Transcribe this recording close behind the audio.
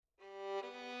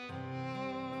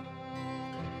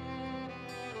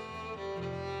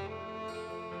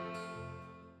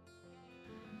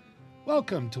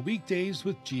Welcome to Weekdays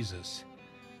with Jesus.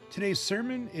 Today's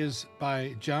sermon is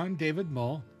by John-David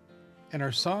Mull, and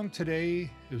our song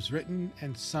today is written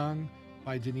and sung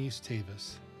by Denise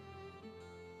Tewes.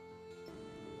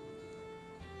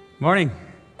 Morning.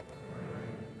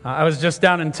 I was just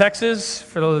down in Texas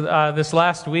for this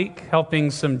last week,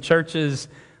 helping some churches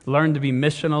learn to be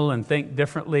missional and think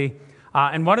differently.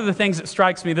 And one of the things that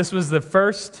strikes me, this was the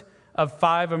first of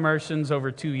 5 immersions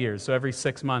over 2 years. So every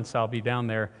 6 months I'll be down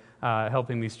there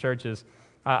helping these churches.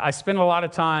 I spend a lot of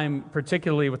time,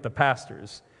 particularly with the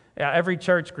pastors. Every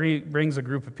church brings a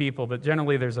group of people, but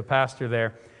generally there's a pastor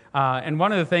there. And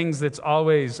one of the things that's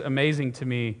always amazing to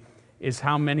me is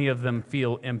how many of them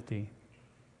feel empty.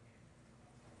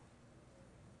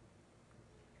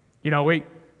 You know,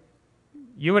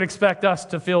 you would expect us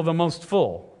to feel the most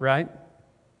full, right?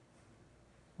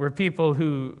 We're people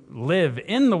who live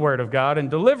in the Word of God and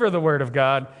deliver the Word of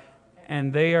God,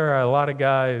 and they are a lot of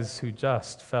guys who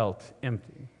just felt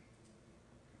empty.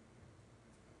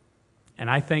 And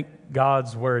I think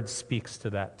God's Word speaks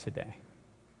to that today.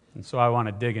 And so I want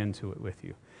to dig into it with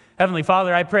you. Heavenly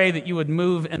Father, I pray that you would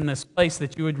move in this place,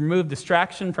 that you would remove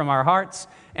distraction from our hearts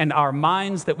and our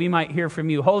minds, that we might hear from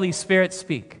you. Holy Spirit,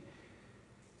 speak.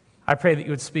 I pray that you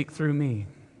would speak through me,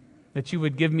 that you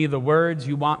would give me the words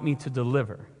you want me to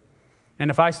deliver. And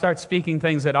if I start speaking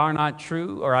things that are not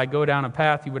true, or I go down a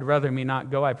path you would rather me not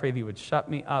go, I pray that you would shut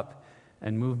me up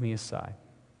and move me aside.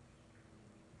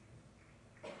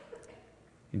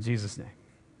 In Jesus' name,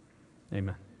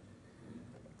 amen.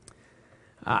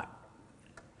 I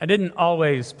didn't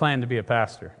always plan to be a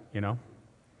pastor, you know.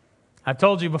 I've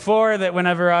told you before that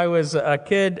whenever I was a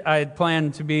kid, I had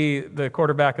planned to be the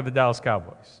quarterback of the Dallas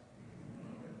Cowboys.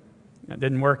 That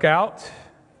didn't work out.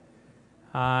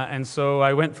 And so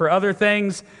I went for other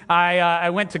things. I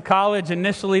went to college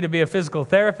initially to be a physical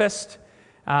therapist.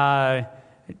 I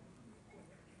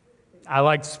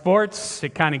liked sports.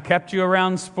 It kind of kept you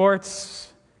around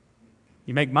sports.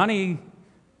 You make money.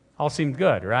 All seemed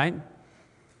good, right?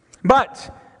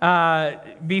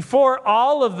 But before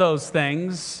all of those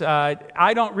things,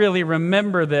 I don't really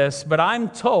remember this, but I'm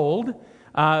told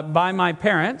by my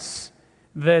parents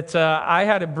that I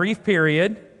had a brief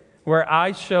period where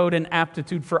I showed an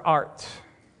aptitude for art,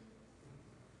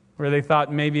 where they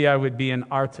thought maybe I would be an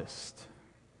artist.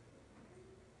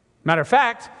 Matter of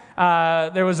fact,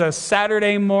 there was a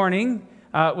Saturday morning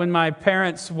when my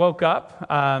parents woke up,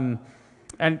 and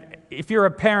if you're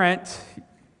a parent,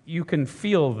 you can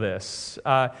feel this.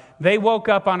 They woke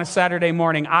up on a Saturday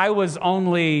morning. I was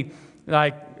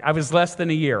less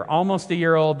than a year, almost a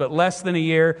year old, but less than a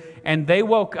year, and they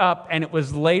woke up and it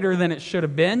was later than it should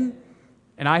have been,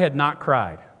 and I had not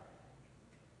cried.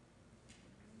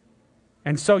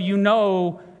 And so you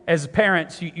know, as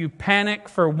parents, you panic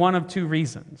for one of 2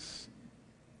 reasons.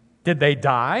 Did they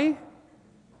die?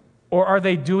 Or are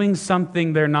they doing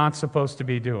something they're not supposed to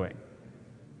be doing?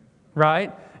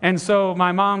 Right? And so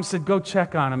my mom said, go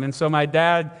check on him. And so my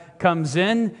dad comes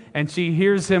in and she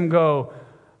hears him go,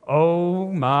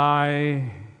 oh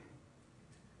my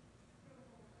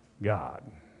God.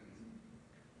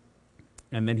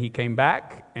 And then he came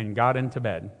back and got into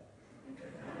bed.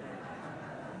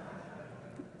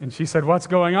 And she said, what's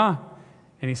going on?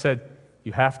 And he said,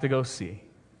 you have to go see.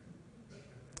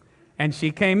 And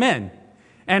she came in.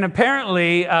 And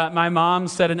apparently, my mom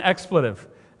said an expletive.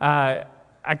 I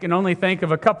can only think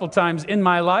of a couple times in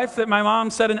my life that my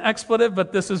mom said an expletive,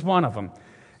 but this is one of them.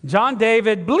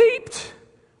 John-David bleeped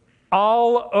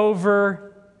all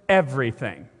over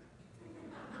everything.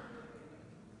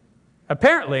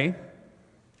 Apparently,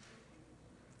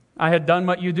 I had done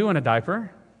what you do in a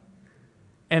diaper,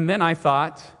 and then I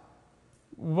thought,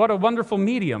 what a wonderful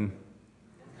medium.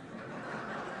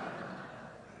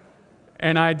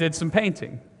 And I did some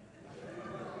painting.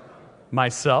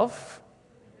 Myself,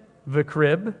 the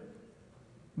crib,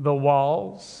 the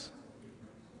walls,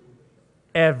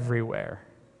 everywhere.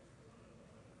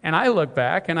 And I look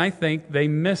back and I think they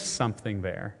missed something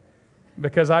there,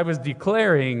 because I was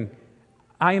declaring,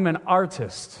 I am an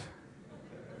artist.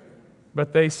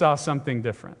 But they saw something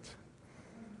different.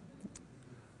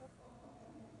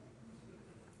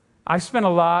 I spent a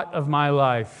lot of my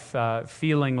life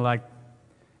feeling like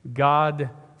God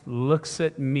looks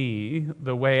at me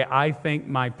the way I think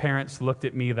my parents looked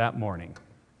at me that morning.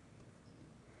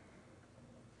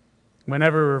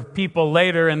 Whenever people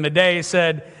later in the day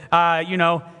said,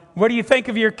 what do you think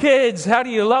of your kids? How do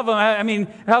you love them? I mean,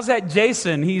 how's that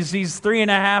Jason? He's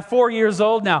 3.5, 4 years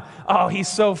old now. Oh, he's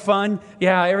so fun.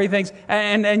 Yeah, everything's...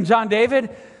 And John-David?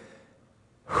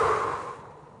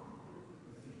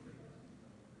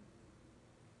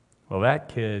 Well, that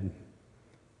kid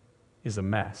is a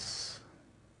mess.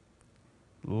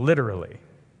 literally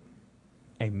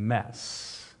a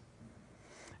mess.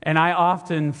 And I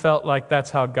often felt like that's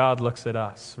how God looks at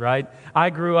us, right? I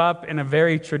grew up in a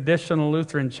very traditional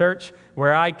Lutheran church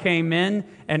where I came in,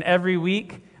 and every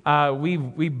week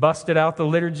we busted out the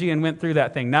liturgy and went through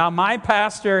that thing. Now, my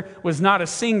pastor was not a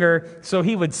singer, so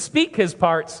he would speak his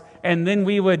parts, and then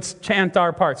we would chant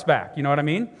our parts back. You know what I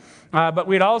mean? But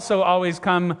we'd also always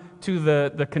come to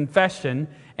the confession,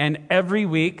 and every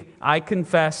week I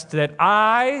confessed that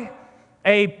I,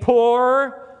 a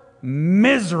poor,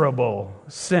 miserable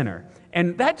sinner.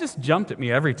 And that just jumped at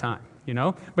me every time,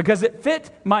 because it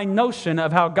fit my notion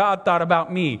of how God thought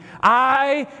about me.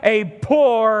 I, a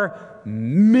poor,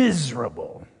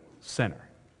 miserable sinner,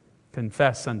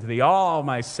 confess unto thee all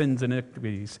my sins and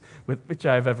iniquities with which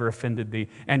I have ever offended thee,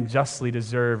 and justly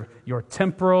deserve your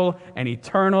temporal and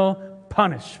eternal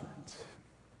punishment.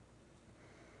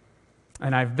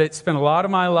 And I've spent a lot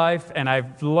of my life, and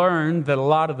I've learned that a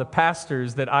lot of the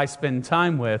pastors that I spend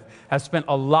time with have spent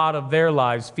a lot of their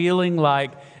lives feeling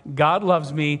like God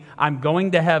loves me, I'm going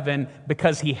to heaven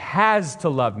because He has to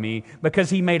love me,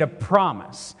 because He made a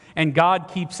promise. And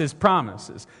God keeps His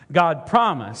promises. God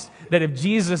promised that if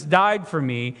Jesus died for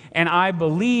me, and I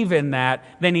believe in that,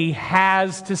 then He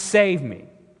has to save me.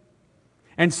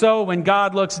 And so when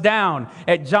God looks down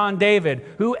at John-David,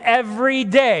 who every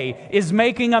day is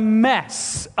making a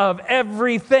mess of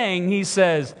everything, He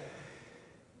says,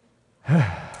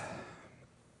 there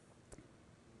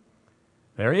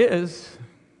he is,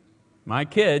 my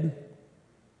kid.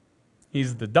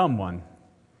 He's the dumb one.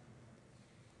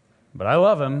 But I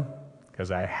love him because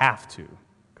I have to,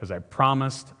 because I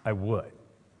promised I would.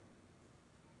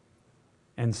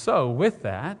 And so with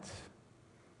that,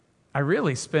 I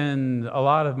really spend a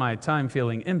lot of my time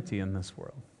feeling empty in this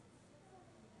world.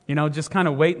 Just kind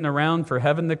of waiting around for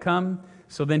heaven to come,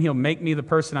 so then He'll make me the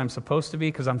person I'm supposed to be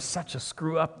because I'm such a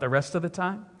screw-up the rest of the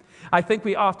time. I think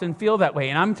we often feel that way.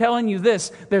 And I'm telling you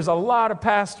this, there's a lot of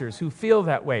pastors who feel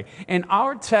that way. And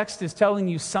our text is telling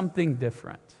you something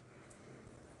different.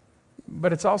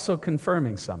 But it's also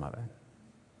confirming some of it.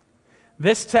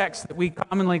 This text that we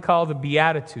commonly call the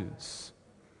Beatitudes,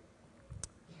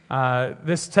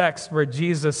 this text where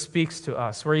Jesus speaks to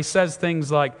us, where He says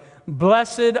things like,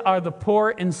 "Blessed are the poor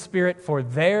in spirit, for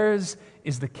theirs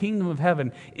is the kingdom of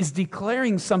heaven," is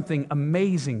declaring something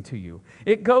amazing to you.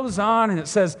 It goes on and it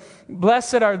says,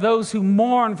 "Blessed are those who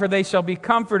mourn, for they shall be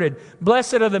comforted.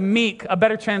 Blessed are the meek," a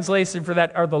better translation for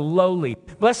that are the lowly.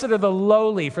 "Blessed are the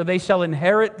lowly, for they shall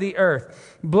inherit the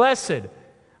earth. Blessed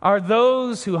are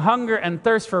those who hunger and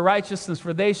thirst for righteousness,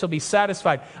 for they shall be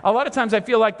satisfied." A lot of times I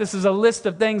feel like this is a list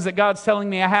of things that God's telling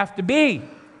me I have to be,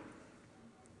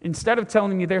 instead of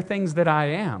telling me they're things that I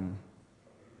am.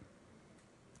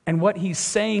 And what He's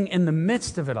saying in the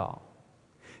midst of it all.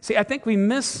 See, I think we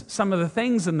miss some of the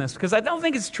things in this because I don't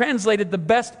think it's translated the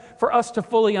best for us to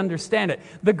fully understand it.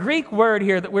 The Greek word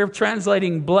here that we're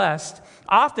translating blessed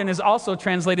often is also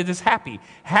translated as happy.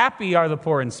 Happy are the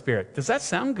poor in spirit. Does that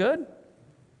sound good?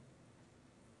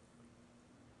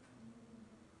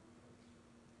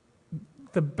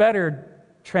 The better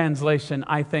translation,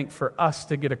 I think, for us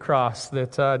to get across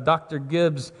that Dr.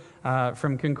 Gibbs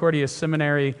from Concordia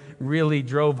Seminary really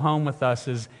drove home with us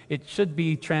is it should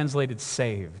be translated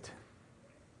saved.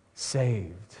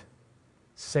 Saved.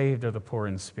 Saved are the poor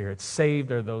in spirit.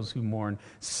 Saved are those who mourn.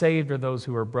 Saved are those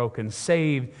who are broken.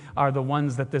 Saved are the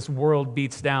ones that this world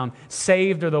beats down.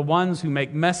 Saved are the ones who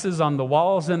make messes on the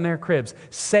walls in their cribs.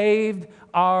 Saved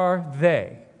are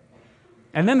they.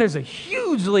 And then there's a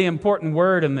hugely important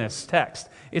word in this text.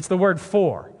 It's the word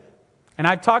 "for." And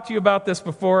I've talked to you about this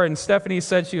before, and Stephanie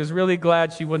said she was really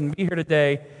glad she wouldn't be here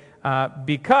today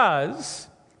because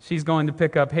she's going to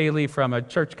pick up Haley from a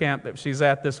church camp that she's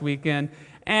at this weekend,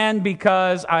 and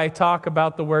because I talk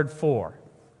about the word "for."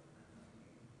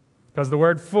 Because the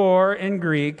word "for" in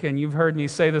Greek, and you've heard me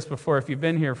say this before if you've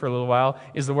been here for a little while,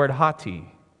 is the word "hati."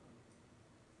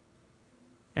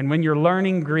 And when you're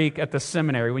learning Greek at the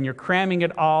seminary, when you're cramming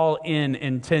it all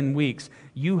in 10 weeks,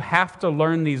 you have to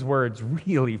learn these words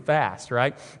really fast,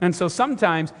 right? And so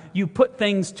sometimes you put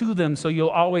things to them so you'll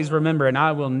always remember, and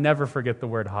I will never forget the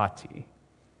word "hati."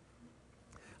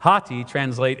 Hati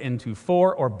translate into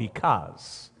 "for" or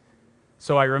 "because."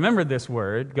 So I remembered this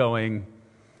word going,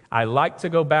 I like to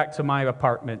go back to my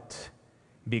apartment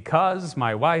because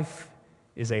my wife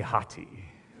is a hati.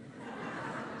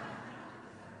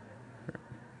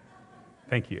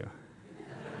 Thank you.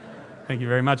 Thank you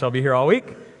very much. I'll be here all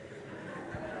week.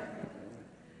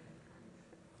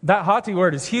 That haughty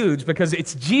word is huge because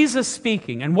it's Jesus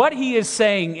speaking. And what he is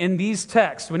saying in these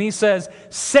texts, when he says,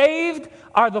 saved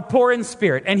are the poor in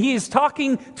spirit, and he is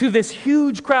talking to this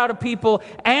huge crowd of people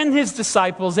and his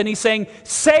disciples, and he's saying,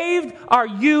 saved are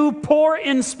you poor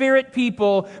in spirit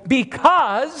people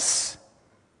because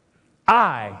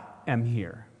I am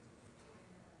here.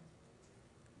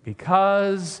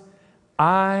 Because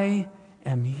I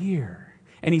am here.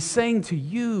 And he's saying to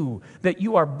you that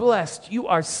you are blessed, you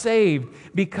are saved,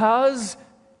 because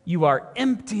you are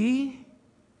empty,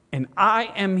 and I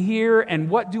am here. And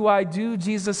what do?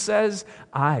 Jesus says,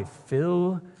 I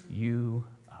fill you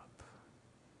up.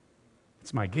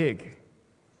 It's my gig.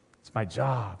 It's my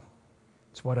job.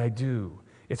 It's what I do.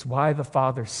 It's why the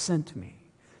Father sent me.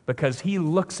 Because he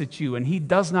looks at you and he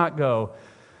does not go,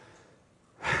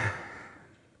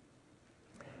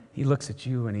 he looks at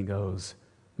you and he goes,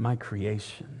 my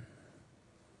creation.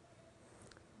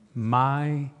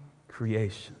 My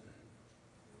creation.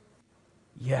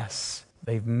 Yes,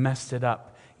 they've messed it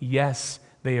up. Yes,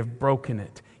 they have broken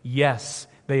it. Yes,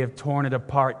 they have torn it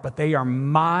apart. But they are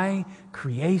my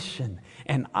creation.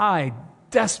 And I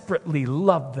desperately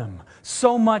love them.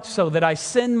 So much so that I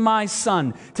send my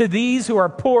Son to these who are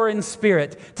poor in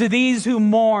spirit, to these who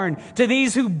mourn, to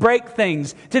these who break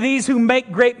things, to these who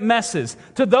make great messes,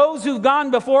 to those who've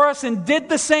gone before us and did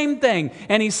the same thing.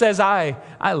 And he says, I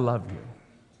love you.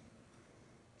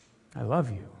 I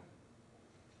love you.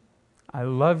 I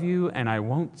love you, and I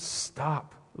won't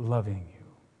stop loving you.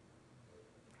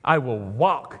 I will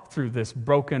walk through this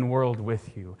broken world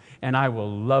with you, and I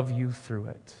will love you through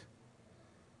it.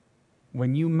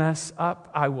 When you mess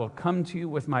up, I will come to you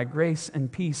with my grace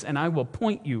and peace, and I will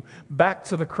point you back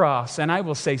to the cross, and I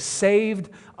will say, saved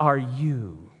are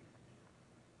you.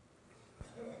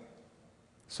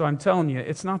 So I'm telling you,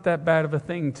 it's not that bad of a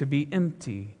thing to be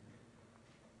empty.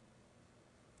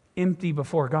 Empty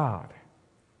before God.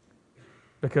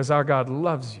 Because our God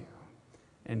loves you,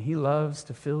 and he loves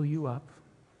to fill you up.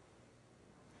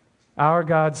 Our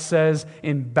God says,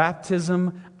 in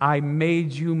baptism, I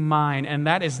made you mine. And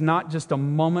that is not just a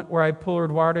moment where I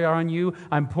poured water on you.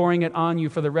 I'm pouring it on you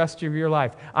for the rest of your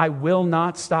life. I will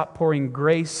not stop pouring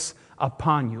grace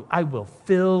upon you. I will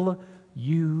fill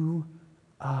you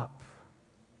up.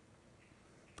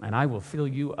 And I will fill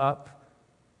you up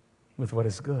with what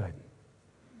is good.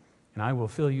 And I will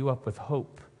fill you up with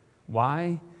hope.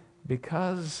 Why?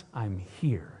 Because I'm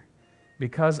here.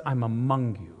 Because I'm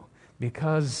among you.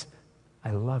 Because I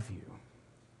love you.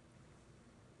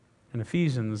 In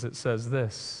Ephesians, it says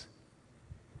this: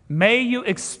 may you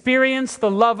experience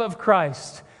the love of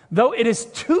Christ, though it is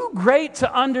too great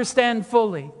to understand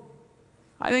fully.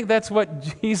 I think that's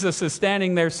what Jesus is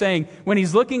standing there saying when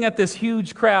he's looking at this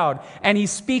huge crowd, and he's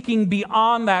speaking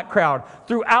beyond that crowd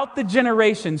throughout the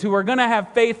generations who are going to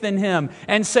have faith in him,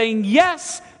 and saying,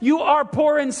 yes, you are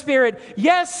poor in spirit.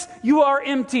 Yes, you are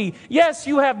empty. Yes,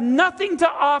 you have nothing to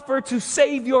offer to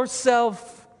save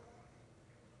yourself.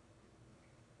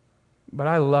 But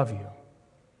I love you,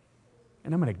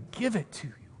 and I'm going to give it to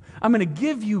you. I'm going to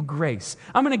give you grace.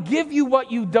 I'm going to give you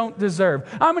what you don't deserve.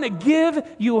 I'm going to give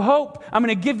you hope. I'm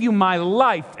going to give you my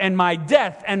life and my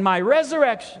death and my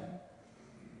resurrection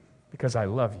because I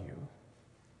love you.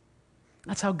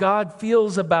 That's how God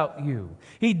feels about you.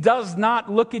 He does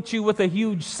not look at you with a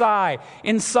huge sigh.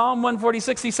 In Psalm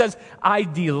 146, he says, I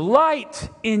delight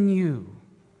in you.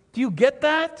 Do you get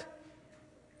that?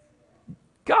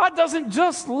 God doesn't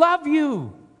just love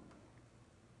you.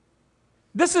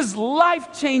 This is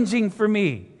life-changing for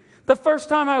me. The first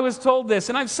time I was told this,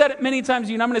 and I've said it many times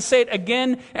to you, and I'm going to say it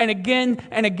again and again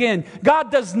and again.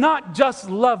 God does not just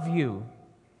love you.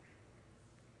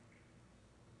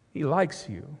 He likes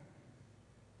you.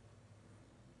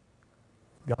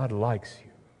 God likes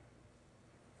you.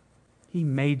 He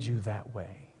made you that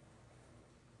way.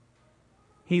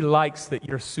 He likes that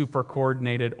you're super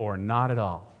coordinated or not at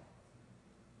all.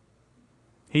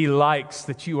 He likes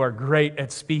that you are great at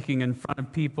speaking in front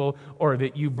of people or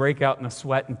that you break out in a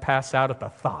sweat and pass out at the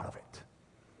thought of it.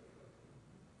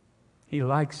 He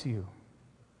likes you.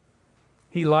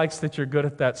 He likes that you're good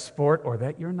at that sport or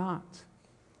that you're not.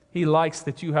 He likes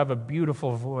that you have a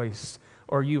beautiful voice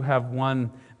or you have one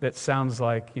that sounds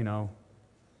like,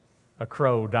 a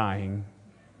crow dying.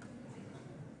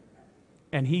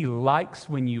 And he likes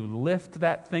when you lift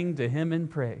that thing to him in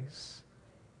praise.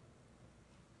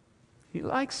 He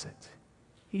likes it.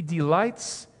 He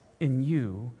delights in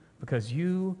you because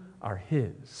you are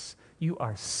his. You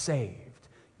are saved.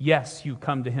 Yes, you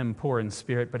come to him poor in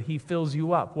spirit, but he fills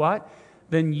you up. What?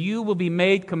 then you will be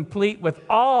made complete with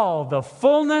all the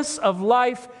fullness of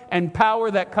life and power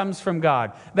that comes from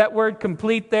God. That word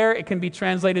complete there, it can be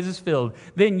translated as filled.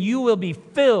 Then you will be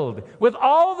filled with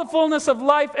all the fullness of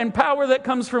life and power that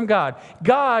comes from God.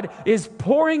 God is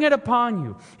pouring it upon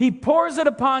you. He pours it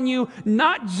upon you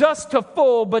not just to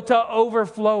full, but to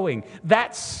overflowing.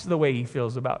 That's the way He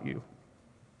feels about you.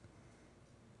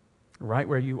 Right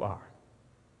where you are.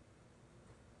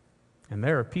 And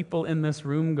there are people in this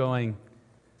room going,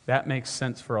 that makes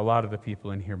sense for a lot of the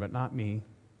people in here, but not me.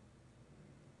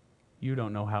 You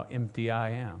don't know how empty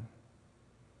I am.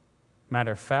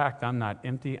 Matter of fact, I'm not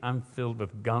empty. I'm filled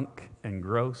with gunk and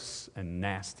gross and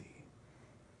nasty.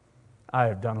 I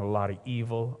have done a lot of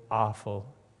evil,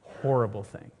 awful, horrible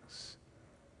things.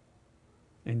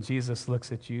 And Jesus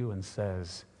looks at you and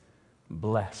says,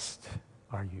 blessed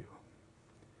are you.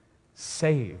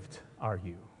 Saved are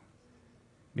you.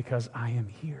 Because I am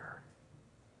here.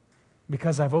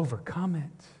 Because I've overcome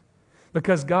it.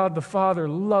 Because God the Father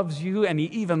loves you and He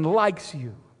even likes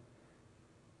you.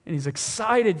 And He's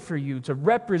excited for you to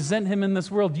represent Him in this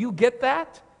world. Do you get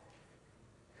that?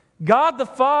 God the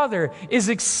Father is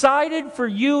excited for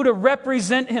you to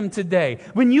represent Him today.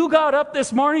 When you got up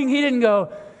this morning, He didn't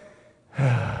go,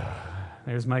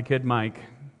 there's my kid Mike.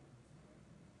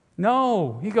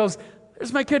 No, He goes,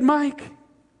 there's my kid Mike.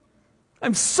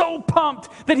 I'm so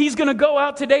pumped that he's going to go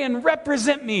out today and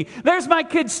represent me. There's my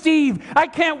kid Steve. I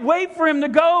can't wait for him to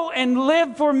go and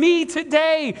live for me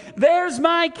today. There's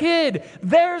my kid.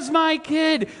 There's my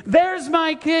kid. There's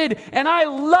my kid. And I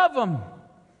love him.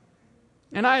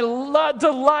 And I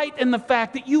delight in the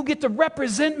fact that you get to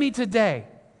represent me today.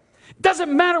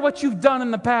 Doesn't matter what you've done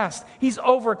in the past. He's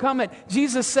overcome it.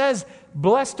 Jesus says,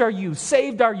 blessed are you,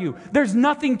 saved are you. There's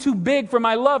nothing too big for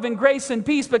my love and grace and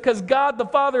peace because God the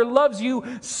Father loves you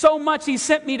so much He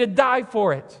sent me to die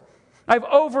for it. I've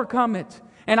overcome it.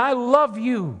 And I love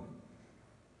you.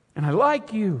 And I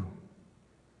like you.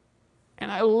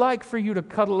 And I like for you to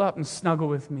cuddle up and snuggle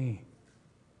with me.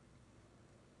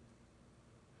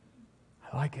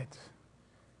 I like it.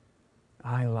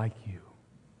 I like you.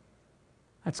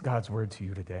 That's God's word to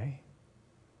you today.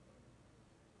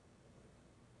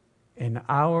 And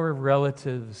our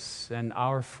relatives and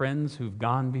our friends who've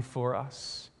gone before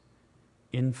us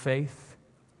in faith,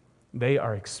 they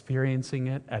are experiencing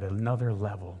it at another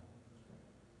level.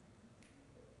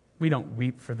 We don't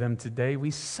weep for them today.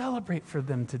 We celebrate for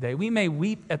them today. We may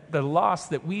weep at the loss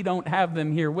that we don't have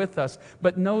them here with us,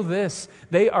 but know this,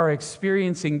 they are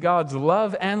experiencing God's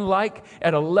love and like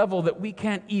at a level that we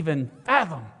can't even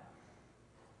fathom.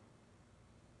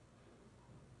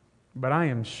 But I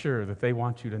am sure that they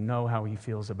want you to know how He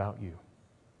feels about you.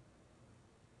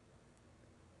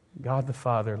 God the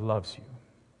Father loves you.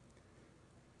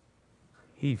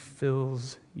 He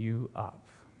fills you up.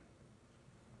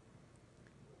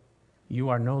 You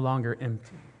are no longer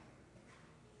empty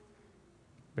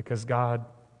because God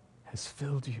has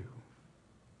filled you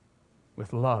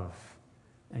with love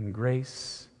and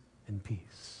grace and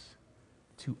peace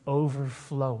to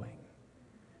overflowing.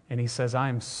 And He says, I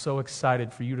am so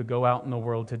excited for you to go out in the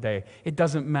world today. It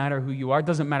doesn't matter who you are. It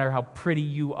doesn't matter how pretty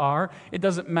you are. It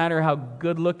doesn't matter how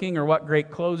good looking or what great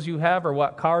clothes you have or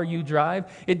what car you drive.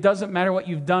 It doesn't matter what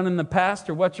you've done in the past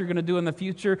or what you're going to do in the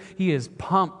future. He is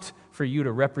pumped for you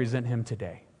to represent Him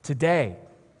today. Today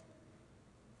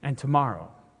and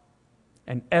tomorrow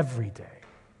and every day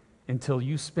until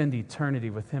you spend eternity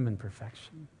with Him in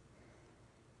perfection.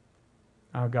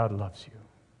 Our God loves you.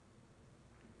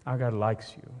 Our God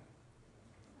likes you,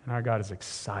 and our God is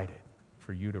excited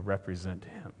for you to represent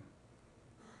Him.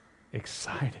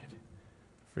 Excited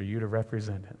for you to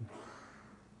represent Him.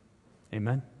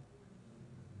 Amen?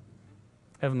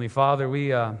 Heavenly Father, we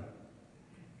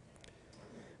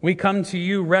come to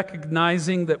you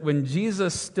recognizing that when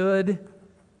Jesus stood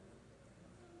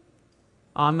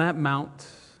on that mount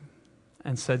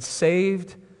and said,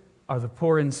 saved are the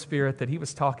poor in spirit, that He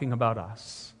was talking about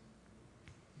us.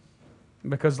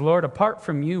 Because, Lord, apart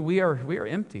from you, we are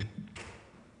empty.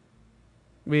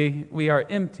 We are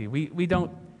empty. We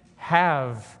don't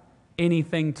have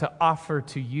anything to offer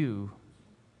to you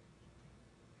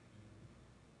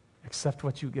except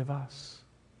what you give us.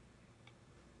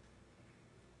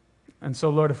 And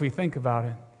so, Lord, if we think about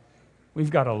it,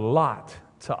 we've got a lot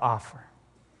to offer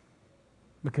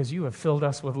because you have filled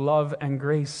us with love and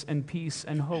grace and peace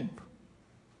and hope.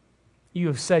 You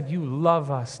have said you love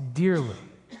us dearly.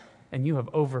 and you have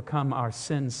overcome our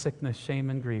sin, sickness, shame,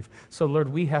 and grief. So, Lord,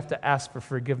 we have to ask for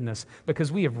forgiveness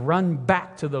because we have run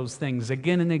back to those things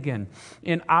again and again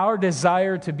in our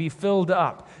desire to be filled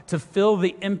up, to fill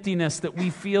the emptiness that we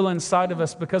feel inside of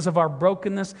us because of our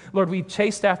brokenness. Lord, we've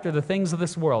chased after the things of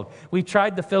this world. We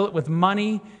tried to fill it with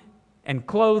money and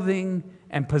clothing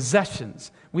and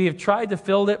possessions. We have tried to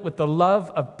fill it with the love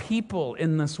of people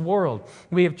in this world.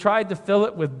 We have tried to fill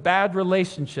it with bad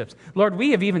relationships. Lord,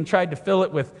 we have even tried to fill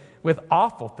it with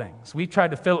awful things. We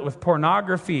tried to fill it with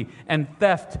pornography and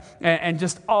theft and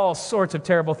just all sorts of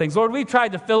terrible things. Lord, we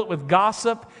tried to fill it with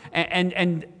gossip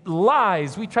and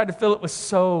lies. We tried to fill it with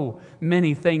so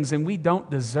many things, and we don't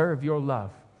deserve your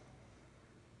love.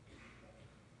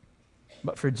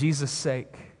 But for Jesus'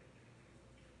 sake,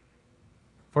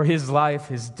 for his life,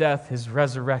 his death, his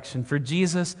resurrection, for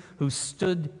Jesus who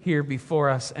stood here before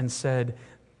us and said,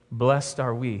 "Blessed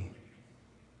are we,"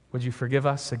 would you forgive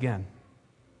us again?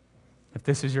 If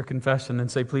this is your confession, then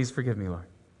say, "Please forgive me, Lord."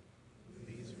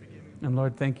 Please forgive me. And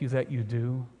Lord, thank you that you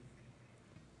do.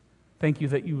 Thank you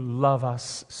that you love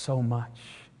us so much.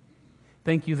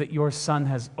 Thank you that your Son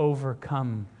has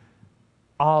overcome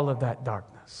all of that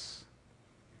darkness.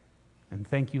 And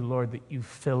thank you, Lord, that you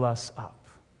fill us up.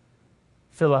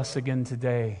 Fill us again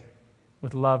today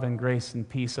with love and grace and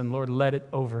peace. And Lord, let it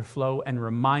overflow and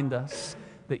remind us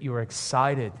that you are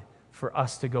excited for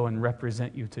us to go and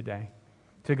represent you today,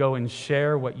 to go and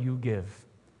share what you give,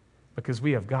 because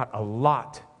we have got a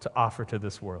lot to offer to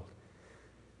this world,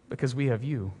 because we have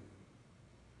you,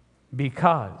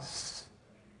 because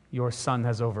your Son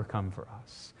has overcome for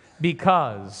us,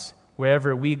 because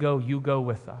wherever we go, you go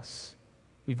with us.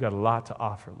 We've got a lot to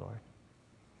offer, Lord.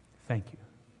 Thank you.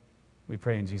 We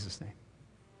pray in Jesus' name.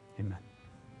 Amen.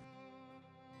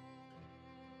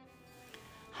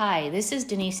 Hi, this is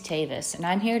Denise Tewes, and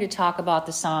I'm here to talk about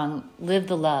the song Live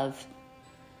the Love.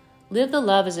 Live the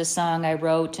Love is a song I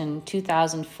wrote in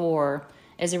 2004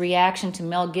 as a reaction to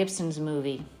Mel Gibson's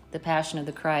movie, The Passion of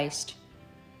the Christ.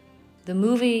 The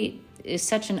movie is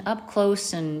such an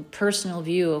up-close and personal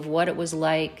view of what it was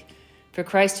like for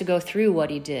Christ to go through what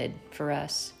he did for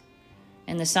us.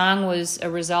 And the song was a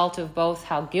result of both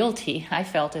how guilty I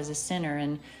felt as a sinner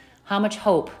and how much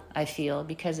hope I feel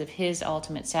because of his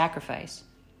ultimate sacrifice.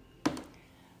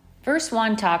 Verse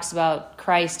 1 talks about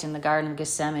Christ in the Garden of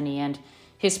Gethsemane and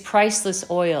his priceless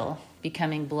oil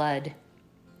becoming blood.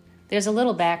 There's a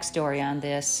little backstory on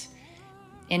this.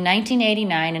 In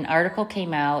 1989, an article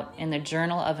came out in the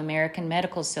Journal of American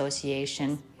Medical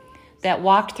Association that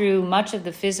walked through much of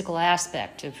the physical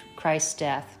aspect of Christ's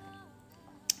death.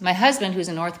 My husband, who's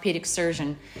an orthopedic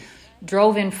surgeon,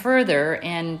 drove in further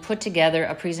and put together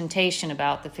a presentation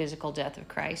about the physical death of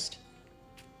Christ.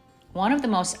 One of the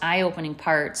most eye-opening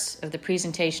parts of the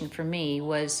presentation for me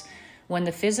was when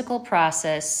the physical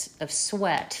process of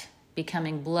sweat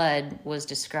becoming blood was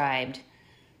described.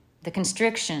 The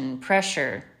constriction,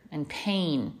 pressure, and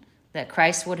pain that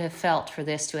Christ would have felt for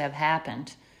this to have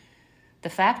happened. The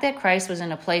fact that Christ was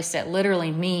in a place that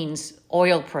literally means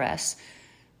oil press,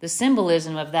 the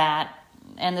symbolism of that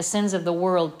and the sins of the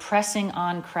world pressing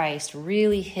on Christ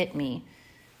really hit me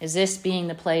as this being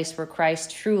the place where Christ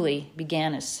truly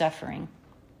began his suffering.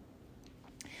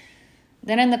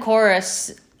 Then in the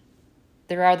chorus,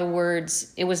 there are the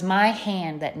words, "It was my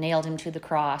hand that nailed him to the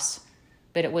cross,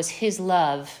 but it was his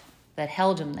love that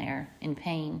held him there in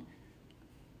pain."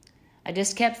 I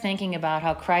just kept thinking about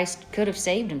how Christ could have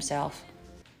saved himself,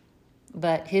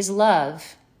 but his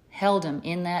love held him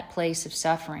in that place of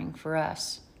suffering for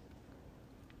us.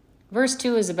 Verse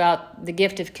 2 is about the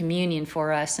gift of communion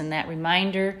for us and that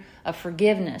reminder of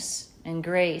forgiveness and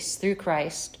grace through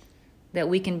Christ that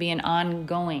we can be an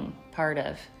ongoing part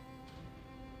of.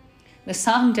 The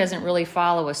song doesn't really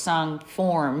follow a song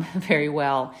form very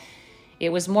well.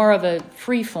 It was more of a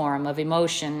free form of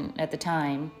emotion at the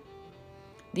time.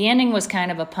 The ending was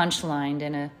kind of a punchline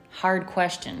and a hard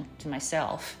question to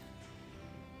myself.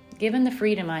 Given the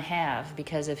freedom I have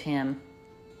because of him,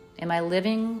 am I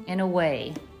living in a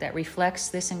way that reflects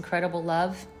this incredible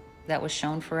love that was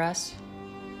shown for us?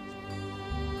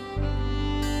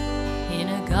 In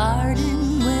a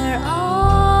garden where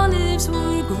olives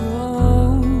were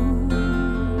grown,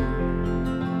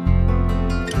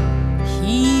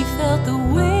 he felt the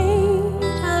weight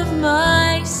of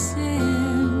my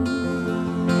sin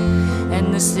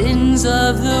and the sins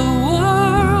of the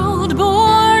world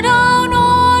bore down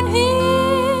on him.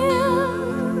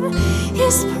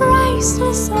 His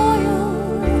priceless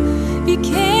oil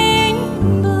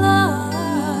became blood.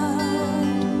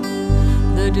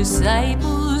 The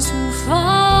disciples who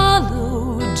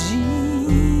followed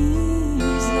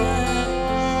Jesus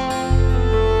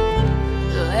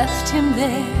left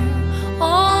there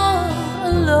all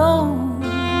alone,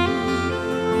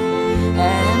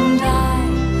 and I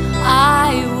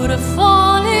would have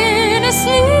fallen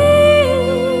asleep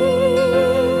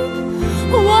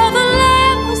while the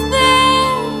lamp was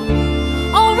there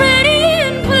already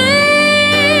in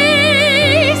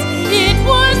place. It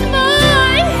was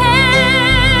my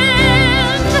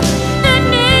hand that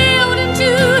nailed him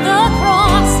to the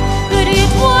cross, but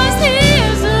it was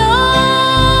his love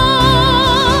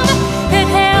that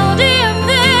held him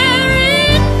there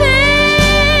in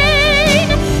pain.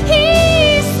 He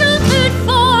suffered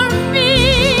for me,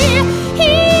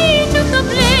 he took the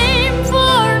blame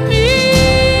for me,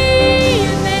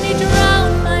 and then he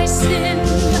drowned my sin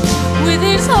with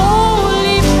his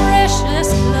holy precious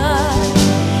blood.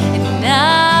 And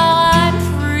now I'm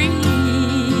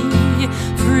free,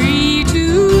 free to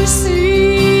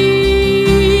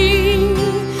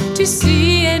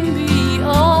see and be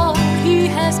all he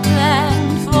has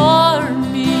planned for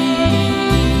me.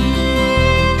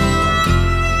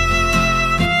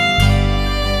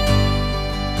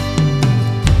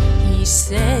 He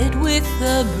said, with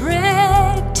the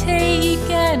bread take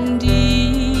and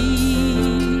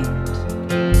eat.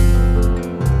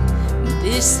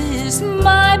 This is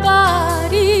my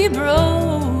body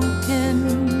broken,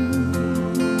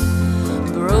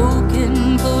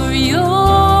 broken for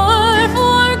your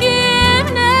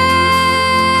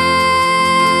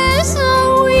forgiveness.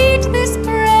 So eat this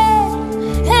bread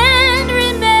and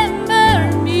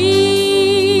remember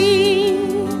me.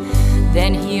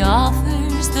 Then he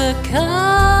offers the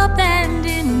cup and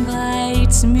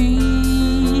invites me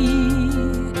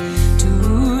to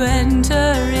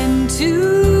enter into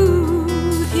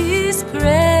his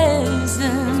presence,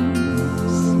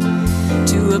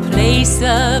 to a place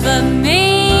of